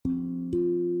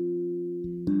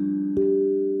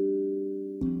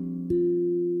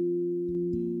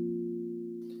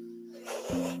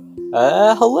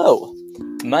Hello.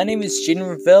 My name is Gene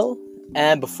Reville,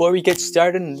 and before we get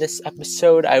started in this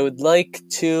episode, I would like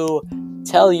to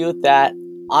tell you that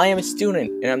I am a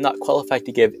student and I'm not qualified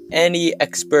to give any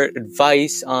expert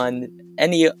advice on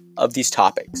any of these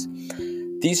topics.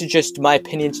 These are just my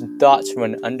opinions and thoughts from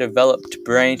an undeveloped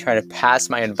brain trying to pass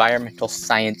my environmental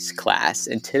science class.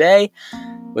 And today,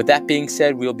 with that being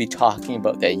said, we'll be talking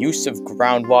about the use of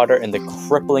groundwater and the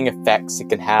crippling effects it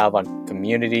can have on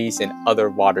communities and other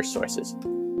water sources.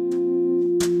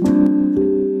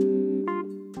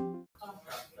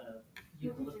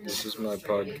 This is my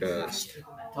podcast.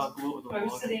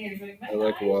 I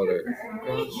like water.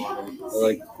 I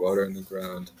like water in the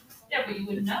ground.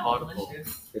 It's potable.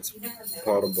 It's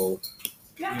potable.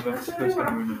 New Mexico's gonna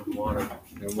run out of water.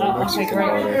 No more Mexican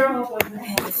water. Groundwater from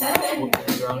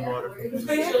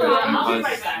Mexico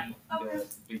is the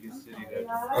biggest city that.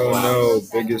 Oh no,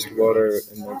 biggest water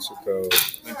in Mexico.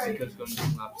 Mexico's going to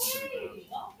collapse into the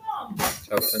ground.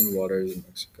 Top 10 waters in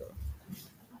Mexico.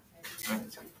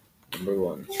 Number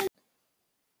 1.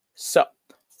 So,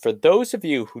 for those of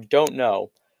you who don't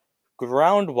know,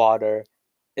 groundwater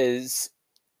is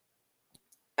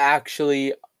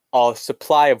actually a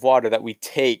supply of water that we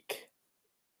take,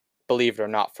 believe it or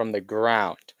not, from the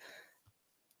ground.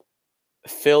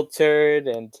 Filtered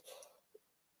and,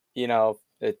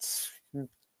 it's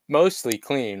mostly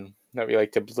clean, that we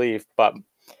like to believe, but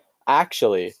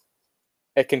actually,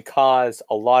 it can cause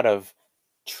a lot of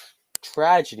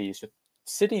tragedies with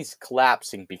cities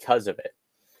collapsing because of it.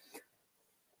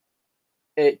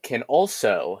 It can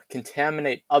also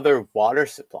contaminate other water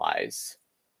supplies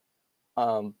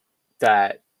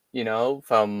that,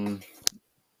 from,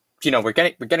 we're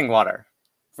getting water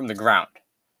from the ground,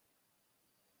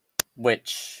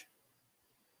 which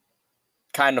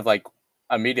kind of like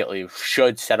immediately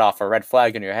should set off a red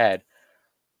flag in your head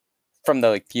from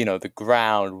the, the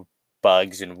ground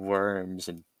bugs and worms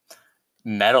and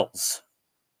metals.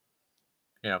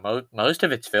 Most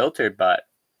of it's filtered, but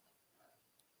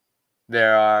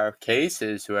there are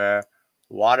cases where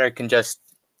water can just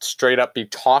straight up be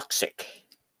toxic,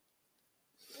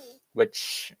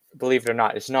 which, believe it or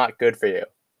not, is not good for you.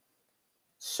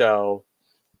 So,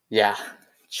 yeah,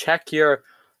 check your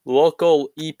local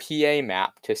EPA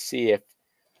map to see if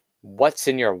what's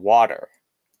in your water.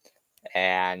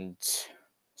 And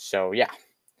so, yeah,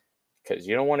 because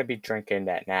you don't want to be drinking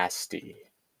that nasty,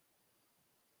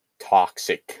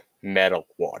 toxic metal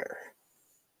water.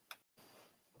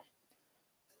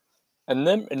 And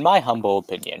then, in my humble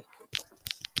opinion,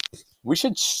 we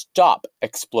should stop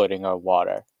exploiting our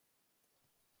water.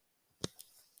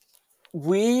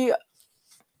 We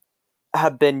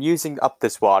have been using up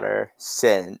this water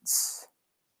since,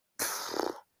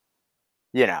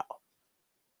 we've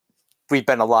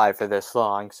been alive for this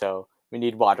long, so we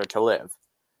need water to live.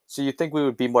 So you'd think we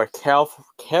would be more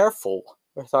careful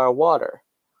with our water.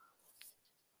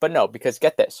 But no, because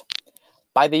get this.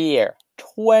 By the year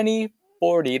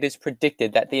 2040, it is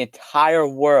predicted that the entire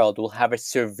world will have a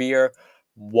severe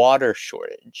water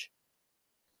shortage.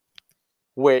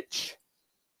 Which,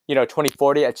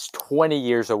 2040, it's 20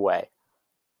 years away.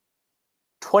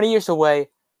 20 years away,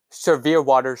 severe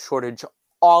water shortage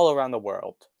all around the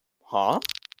world. Huh?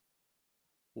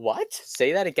 What?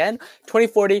 Say that again?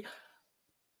 2040,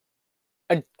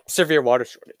 a severe water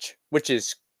shortage, which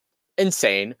is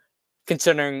insane,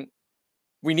 considering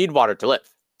we need water to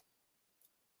live.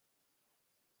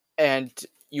 And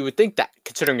you would think that,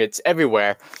 considering it's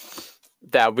everywhere,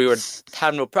 that we would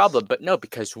have no problem. But no,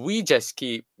 because we just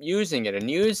keep using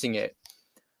it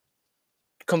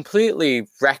completely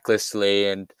recklessly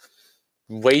and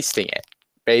wasting it.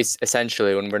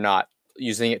 Essentially, when we're not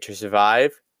using it to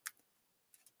survive,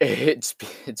 it's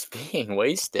being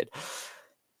wasted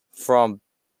from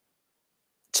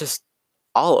just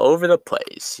all over the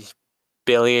place.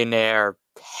 Billionaire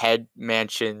head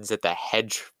mansions at the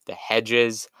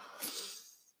hedges.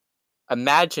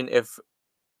 Imagine if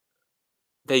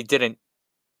they didn't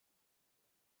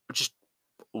just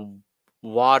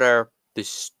water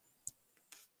this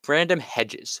random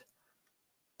hedges.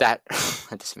 That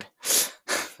doesn't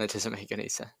make any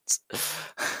sense.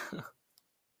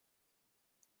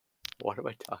 What am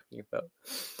I talking about?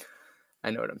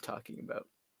 I know what I'm talking about.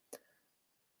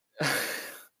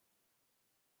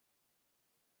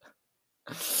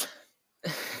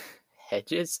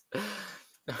 Hedges?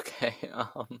 Okay,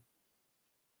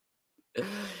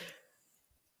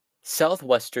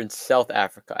 Southwestern South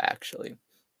Africa, actually,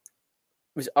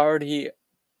 was already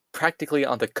practically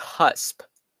on the cusp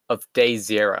of day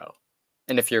 0.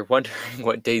 And if you're wondering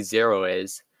what day 0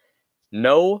 is,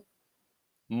 no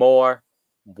more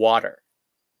water.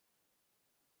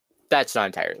 that's not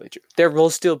entirely true. There will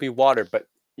still be water, but,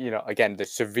 again, the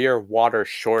severe water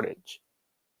shortage.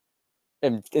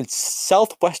 In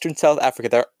southwestern South Africa,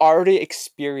 they're already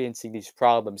experiencing these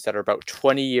problems that are about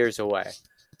 20 years away.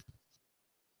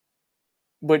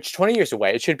 Which 20 years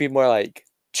away, it should be more like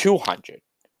 200.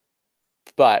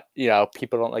 But,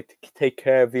 people don't like to take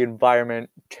care of the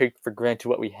environment, take for granted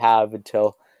what we have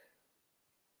until,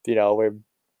 we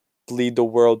bleed the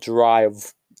world dry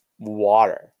of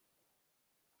water.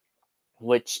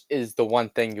 Which is the one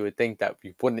thing you would think that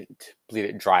we wouldn't bleed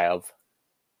it dry of.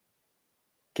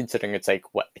 Considering it's like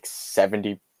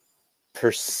 70%?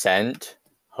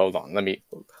 Hold on, let me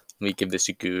give this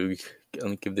a goog. Let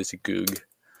me give this a goog.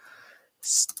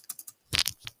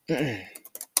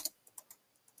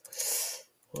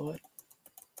 What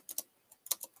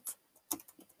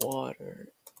water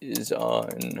is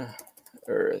on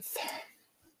Earth?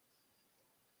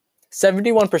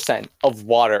 71% of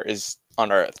water is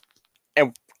on Earth.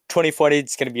 And 2040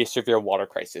 is going to be a severe water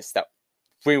crisis that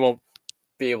we won't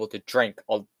be able to drink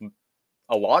a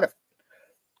lot of.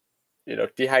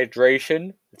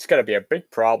 Dehydration, it's going to be a big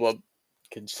problem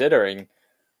considering,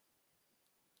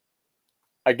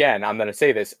 again, I'm going to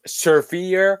say this,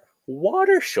 severe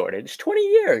water shortage, 20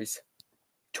 years.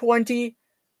 20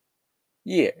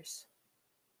 years.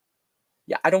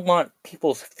 Yeah, I don't want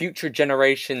people's future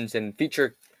generations and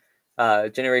future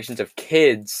generations of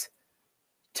kids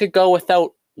to go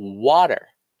without water.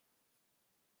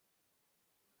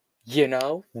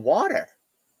 Water.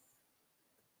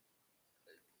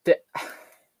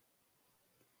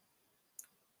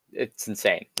 It's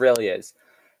insane. It really is.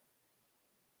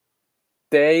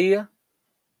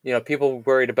 People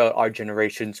worried about our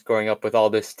generations growing up with all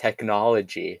this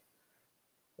technology.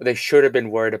 They should have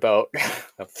been worried about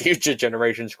future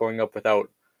generations growing up without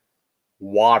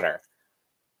water.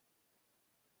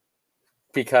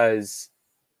 Because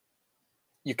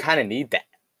you kind of need that.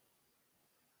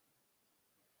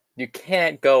 You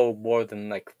can't go more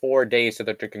than 4 days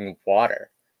without drinking water.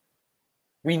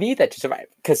 We need that to survive,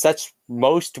 because that's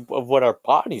most of what our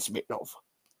body's made of.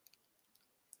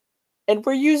 And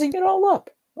we're using it all up.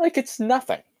 Like it's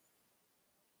nothing.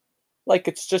 Like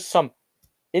it's just some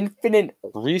infinite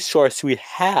resource we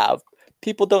have.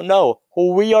 People don't know.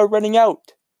 We are running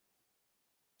out.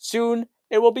 Soon,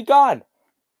 it will be gone.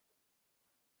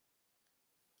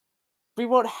 We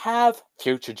won't have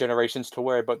future generations to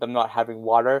worry about them not having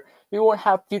water. We won't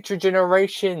have future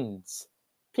generations.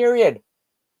 Period.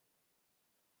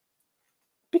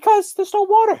 Because there's no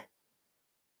water.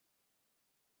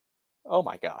 Oh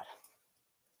my god.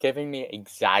 Giving me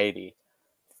anxiety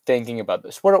thinking about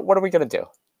this. What are we gonna do?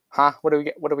 Huh? What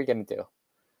are we gonna do?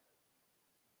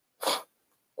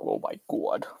 Oh my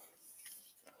god.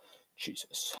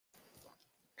 Jesus.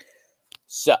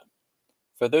 So,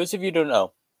 for those of you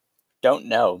who don't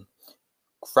know,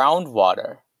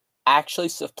 groundwater actually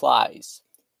supplies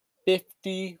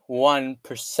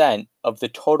 51% of the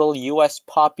total U.S.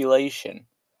 population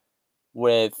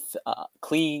with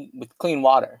clean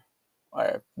water,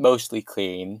 or mostly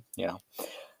clean,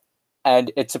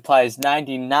 and it supplies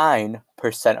 99%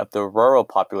 of the rural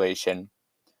population,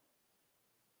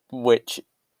 which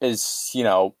is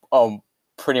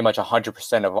pretty much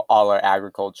 100% of all our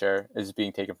agriculture is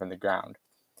being taken from the ground.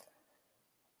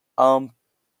 And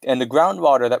the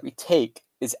groundwater that we take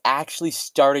is actually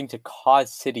starting to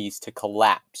cause cities to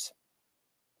collapse.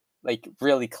 Like,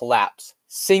 really collapse.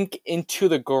 Sink into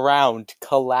the ground,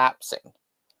 collapsing.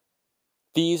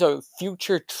 These are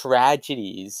future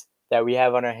tragedies that we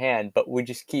have on our hand, but we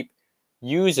just keep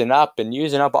using up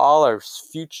all our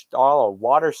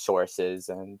water sources.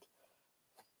 And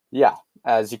yeah,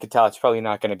 as you can tell, it's probably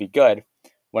not going to be good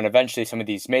when eventually some of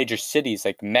these major cities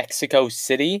like Mexico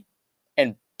City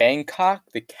and Bangkok,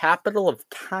 the capital of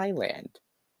Thailand,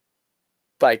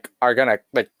 are gonna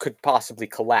could possibly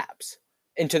collapse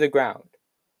into the ground.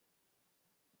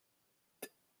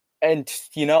 And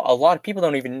a lot of people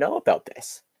don't even know about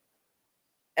this.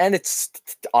 And it's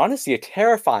honestly a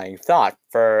terrifying thought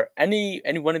for any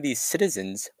one of these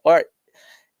citizens, or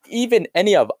even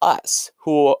any of us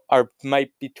who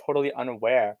might be totally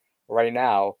unaware right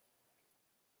now.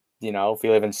 If we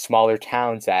live in smaller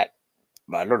towns that,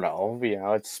 I don't know,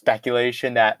 it's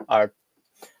speculation that the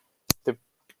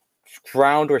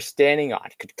ground we're standing on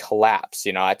could collapse.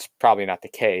 It's probably not the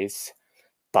case,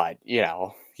 but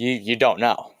you don't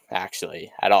know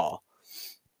actually at all.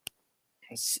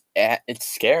 It's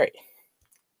scary.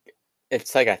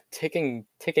 It's like a ticking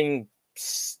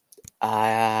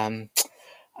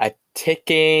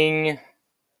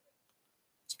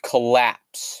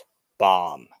collapse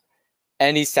bomb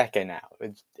any second now.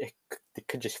 It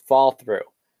could just fall through,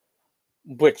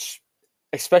 which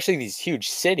especially these huge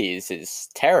cities, is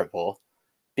terrible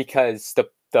because the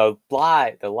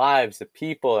lives, the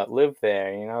people that live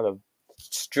there, the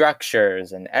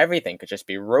structures and everything could just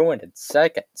be ruined in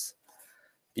seconds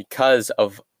because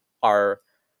of our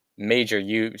major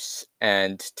use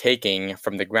and taking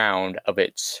from the ground of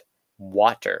its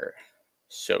water.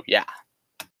 So yeah.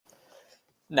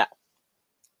 Now,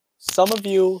 some of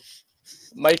you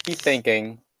might be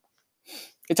thinking,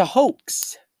 it's a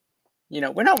hoax.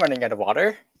 We're not running out of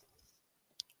water.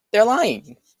 They're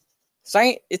lying.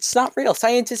 It's not real.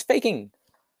 Science is faking.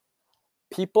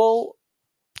 People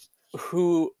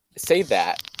who say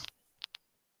that,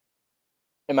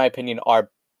 in my opinion,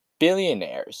 are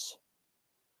billionaires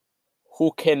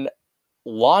who can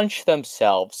launch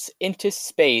themselves into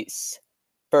space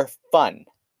for fun.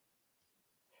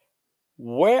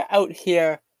 We're out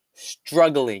here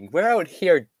struggling. We're out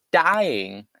here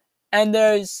dying. And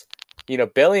there's,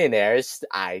 billionaires.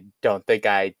 I don't think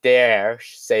I dare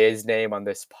say his name on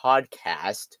this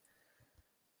podcast.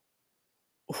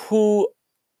 Who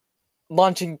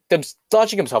launching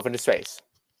himself into space.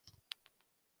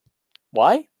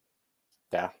 Why?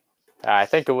 Yeah. I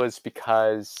think it was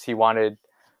because he wanted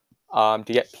to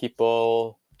get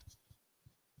people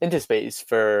into space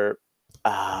for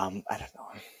I don't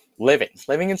know,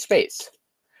 living in space.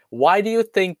 Why do you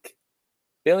think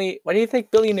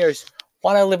billionaires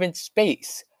want to live in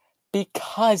space?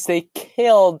 Because they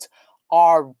killed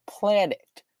our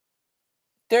planet.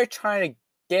 They're trying to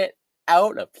get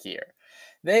out of here.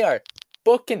 They are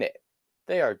booking it.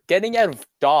 They are getting out of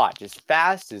Dodge as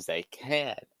fast as they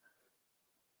can.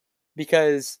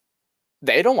 Because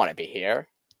they don't want to be here.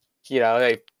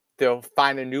 They'll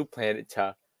find a new planet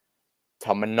to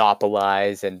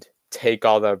monopolize and take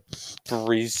all the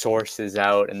resources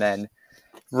out and then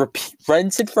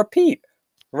rinse and repeat.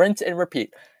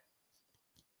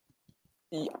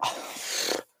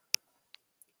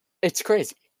 It's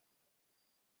crazy.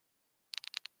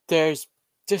 There's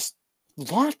just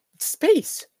lot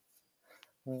space.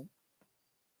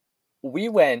 We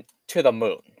went to the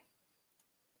moon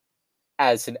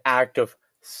as an act of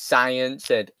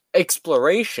science and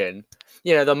exploration.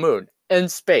 The moon and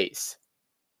space,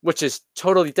 which is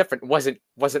totally different. Wasn't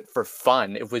for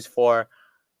fun. It was for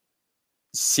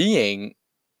seeing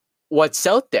what's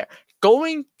out there.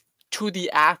 Going to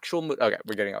the actual moon. Okay,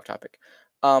 we're getting off topic.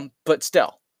 But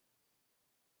still,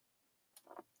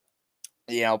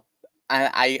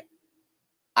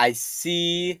 I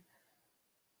see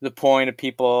the point of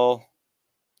people.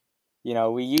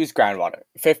 We use groundwater.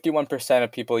 51%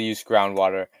 of people use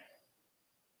groundwater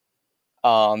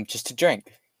just to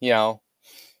drink,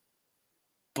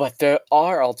 But there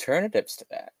are alternatives to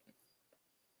that.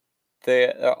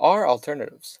 There are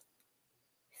alternatives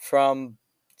from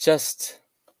just,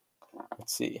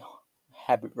 let's see, I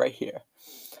have it right here.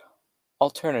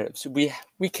 Alternatives. We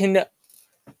can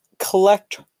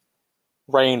collect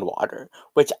rainwater,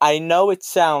 which I know it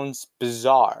sounds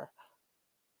bizarre,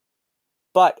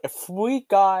 but if we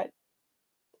got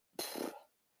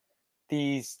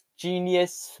these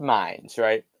genius minds,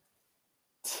 right,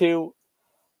 to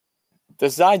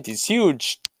design these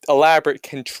huge, elaborate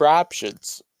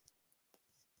contraptions.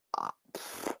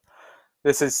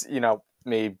 This is,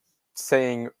 me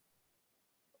saying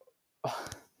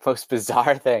most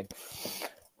bizarre thing.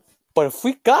 But if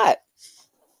we got,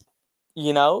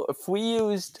 if we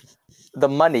used the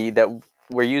money that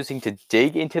we're using to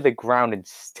dig into the ground and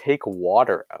take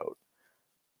water out,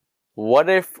 what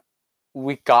if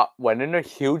we went in a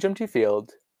huge empty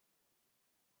field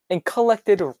and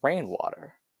collected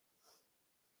rainwater?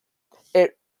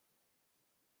 It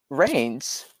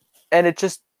rains and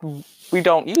we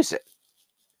don't use it.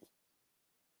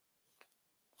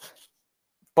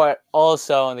 But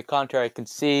also, on the contrary, I can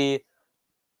see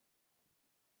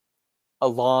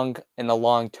in the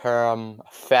long-term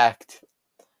effect,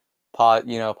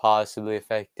 possibly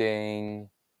affecting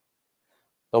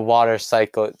the water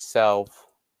cycle itself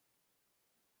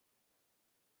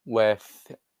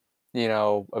with,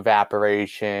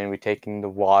 evaporation. We're taking the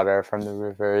water from the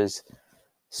rivers.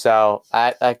 So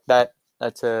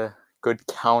that's a good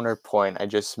counterpoint I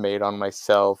just made on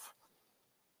myself.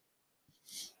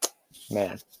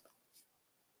 Man.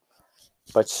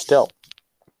 But still,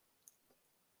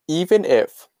 even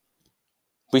if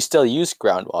we still use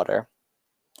groundwater,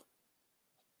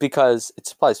 because it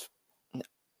supplies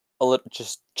a little,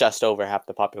 just over half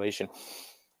the population,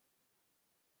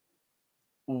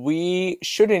 we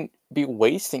shouldn't be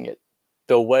wasting it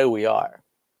the way we are.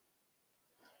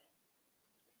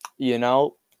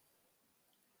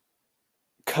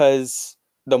 Because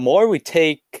the more we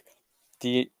take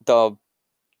the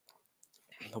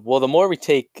more we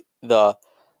take the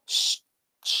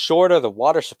shorter the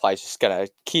water supply is just gonna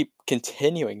keep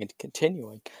continuing and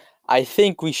continuing. I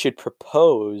think we should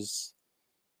propose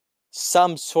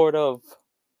some sort of,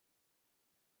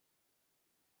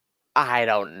 I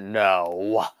don't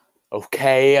know.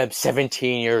 Okay, I'm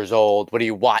 17 years old. What do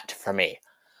you want from me?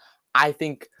 I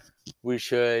think we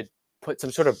should put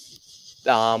some sort of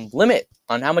limit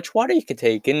on how much water you can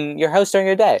take in your house during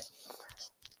a day.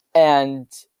 And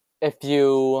if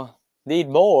you need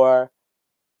more,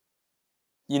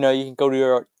 you can go to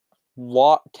your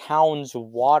town's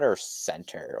water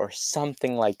center or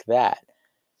something like that.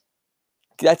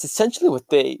 That's essentially what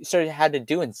they had to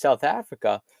do in South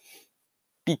Africa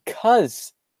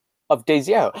because of day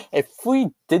zero. If we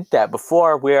did that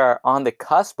before we are on the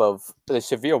cusp of the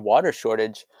severe water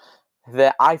shortage,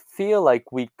 that I feel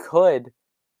like we could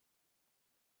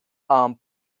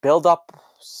build up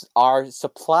our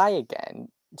supply again,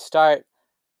 start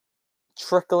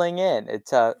trickling in.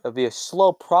 It'll be a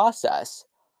slow process,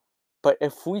 but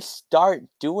if we start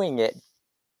doing it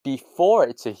before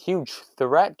it's a huge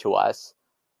threat to us,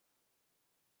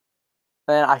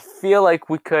 then I feel like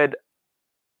we could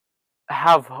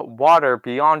have water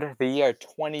beyond the year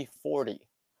 2040.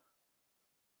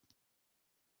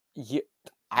 Yeah,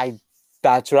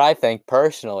 that's what I think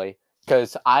personally,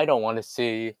 because I don't want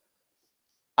to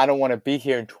be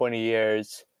here in 20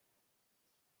 years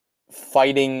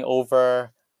fighting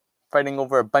over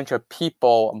a bunch of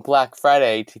people on Black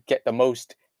Friday to get the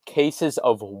most cases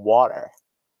of water.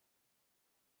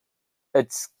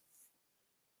 It's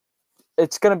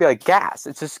going to be like gas.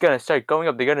 It's just going to start going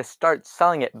up. They're going to start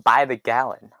selling it by the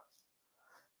gallon.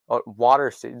 Or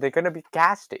water. They're going to be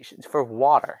gas stations for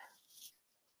water.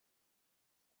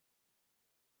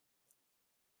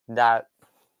 That's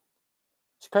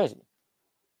crazy.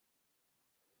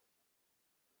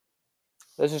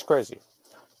 This is crazy.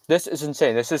 This is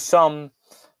insane. This is some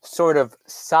sort of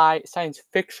science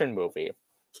fiction movie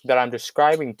that I'm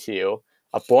describing to you.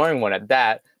 A boring one at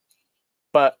that.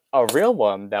 But a real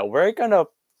one that we're going to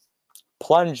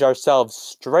plunge ourselves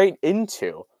straight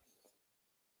into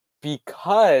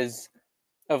because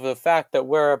of the fact that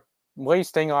we're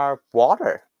wasting our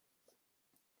water.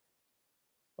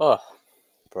 Oh,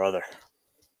 brother.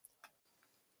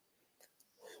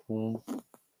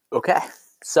 Okay,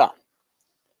 so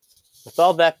with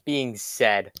all that being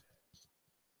said,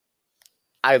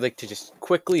 I'd like to just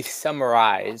quickly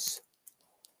summarize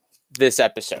this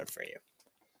episode for you.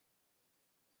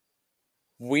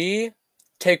 We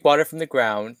take water from the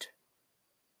ground.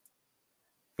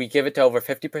 We give it to over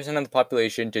 50% of the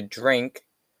population to drink,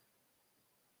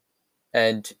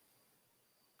 and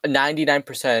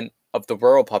 99% of the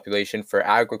rural population for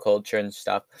agriculture and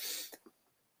stuff.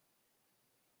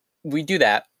 We do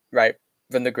that, right,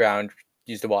 from the ground,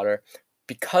 use the water.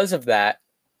 Because of that,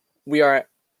 we are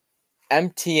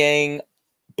emptying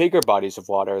bigger bodies of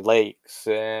water, lakes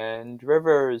and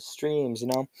rivers, streams,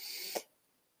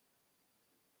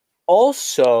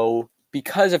 Also,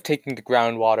 because of taking the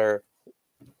groundwater,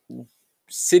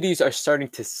 cities are starting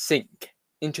to sink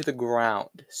into the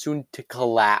ground, soon to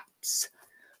collapse.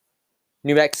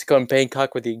 New Mexico and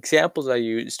Bangkok were the examples I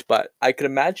used, but I could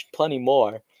imagine plenty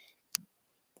more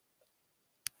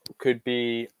could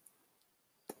be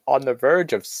on the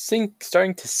verge of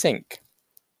starting to sink.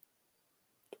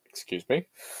 Excuse me.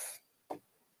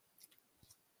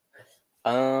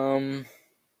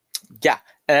 Yeah,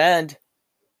 and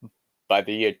by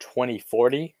the year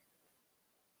 2040,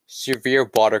 severe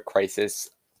water crisis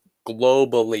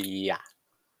globally.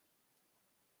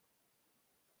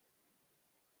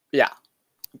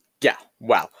 Yeah,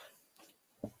 wow.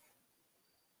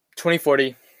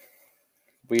 2040,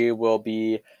 we will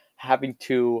be having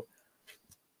to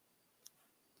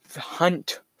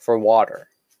hunt for water,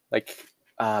 like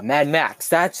Mad Max.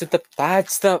 That's what I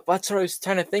was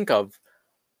trying to think of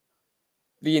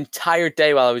the entire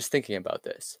day while I was thinking about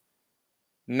this.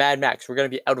 Mad Max, we're gonna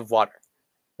be out of water.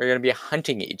 We're gonna be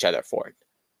hunting each other for it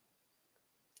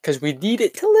because we need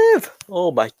it to live.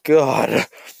 Oh my god.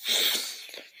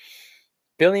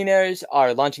 Billionaires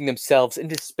are launching themselves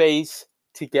into space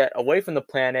to get away from the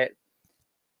planet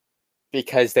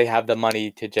because they have the money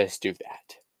to just do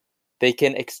that. They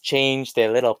can exchange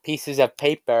their little pieces of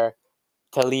paper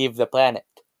to leave the planet.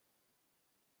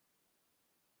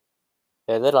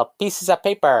 Their little pieces of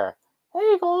paper.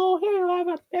 There you go. Here you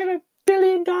have $1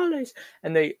 billion.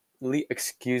 And they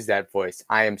excuse that voice.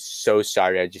 I am so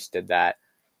sorry I just did that.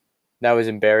 That was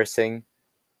embarrassing.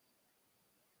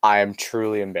 I am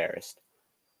truly embarrassed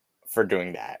for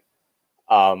doing that.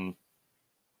 God.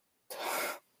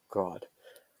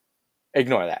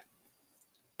 Ignore that.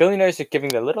 Billionaires are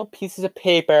giving their little pieces of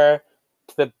paper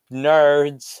the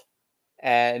nerds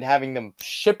and having them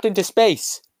shipped into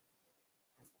space.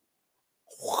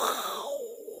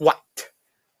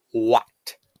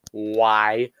 What?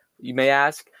 Why, you may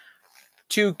ask?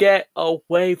 To get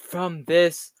away from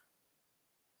this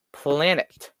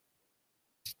planet.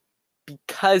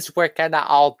 Because we're gonna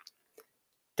all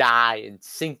die and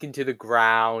sink into the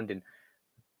ground, and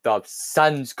the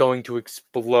sun's going to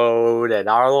explode, and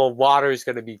our little water's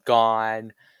gonna be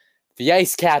gone. The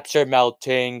ice caps are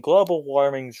melting. Global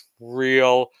warming's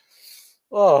real.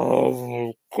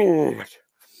 Oh, God.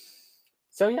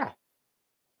 So, yeah.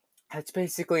 That's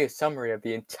basically a summary of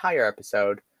the entire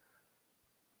episode.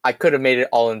 I could have made it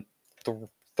all in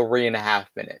 3.5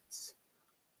 minutes.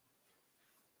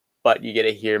 But you get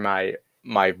to hear my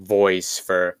voice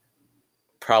for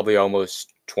probably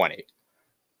almost 20.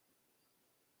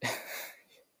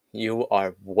 You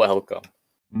are welcome.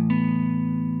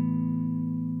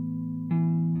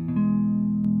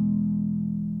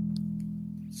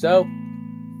 So,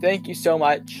 thank you so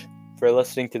much for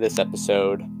listening to this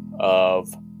episode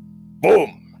of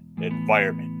Boom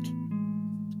Environment.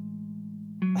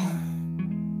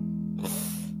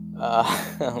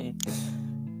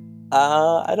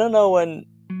 I don't know when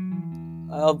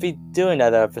I'll be doing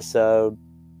another episode.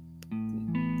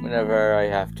 Whenever I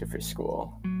have to for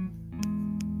school.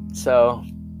 So,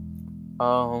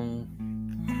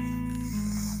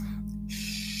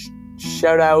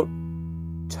 shout out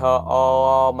to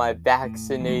all my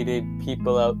vaccinated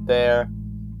people out there.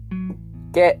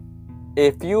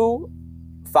 If you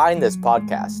find this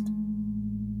podcast,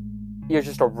 you're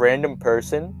just a random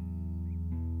person.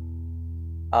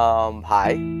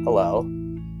 Hi, hello.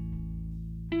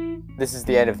 This is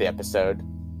the end of the episode,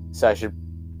 so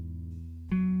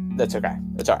that's okay.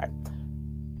 It's alright.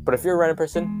 But if you're a random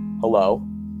person, hello.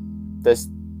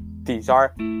 These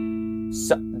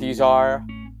are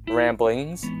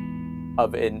ramblings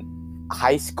of a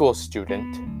high school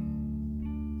student.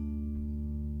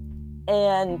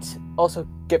 And also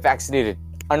get vaccinated.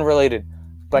 Unrelated,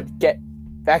 but get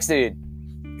vaccinated.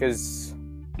 Because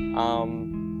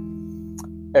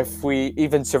if we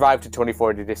even survive to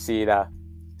 2040 to see the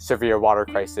severe water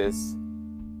crisis,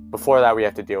 before that we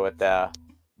have to deal with the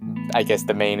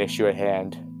main issue at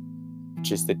hand,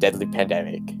 which is the deadly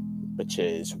pandemic, which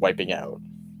is wiping out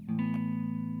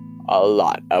a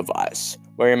lot of us.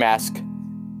 Wear your mask,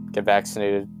 get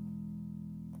vaccinated,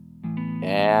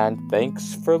 and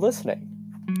thanks for listening,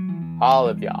 all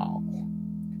of y'all.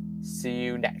 See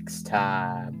you next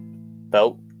time,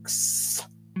 folks.